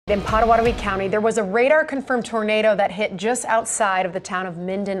In Potawatomi County, there was a radar-confirmed tornado that hit just outside of the town of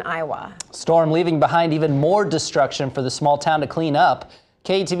Minden, Iowa. Storm leaving behind even more destruction for the small town to clean up.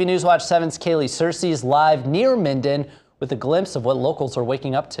 KETV News Watch 7's Searcy is live near Minden with a glimpse of what locals are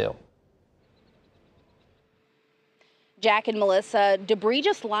waking up to. Jack and Melissa, debris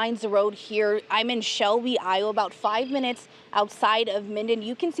just lines the road here. I'm in Shelby, Iowa, about 5 minutes outside of Minden.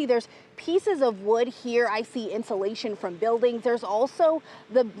 You can see there's pieces of wood here. I see insulation from buildings. There's also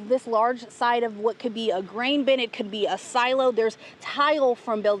this large side of what could be a grain bin. It could be a silo. There's tile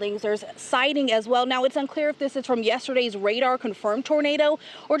from buildings. There's siding as well. Now, it's unclear if this is from yesterday's radar-confirmed tornado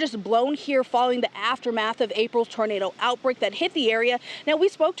or just blown here following the aftermath of April's tornado outbreak that hit the area. Now, we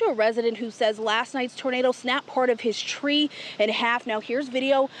spoke to a resident who says last night's tornado snapped part of his tree in half. Now, here's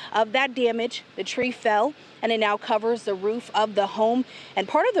video of that damage. The tree fell, and it now covers the roof of the home and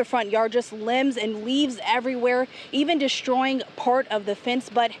part of the front yard, just limbs and leaves everywhere, even destroying part of the fence.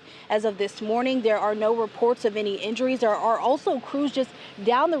 But as of this morning, there are no reports of any injuries. There are also crews just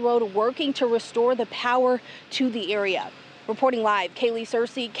down the road working to restore the power to the area. Reporting live,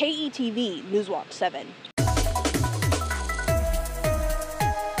 Searcy, KETV News Watch 7.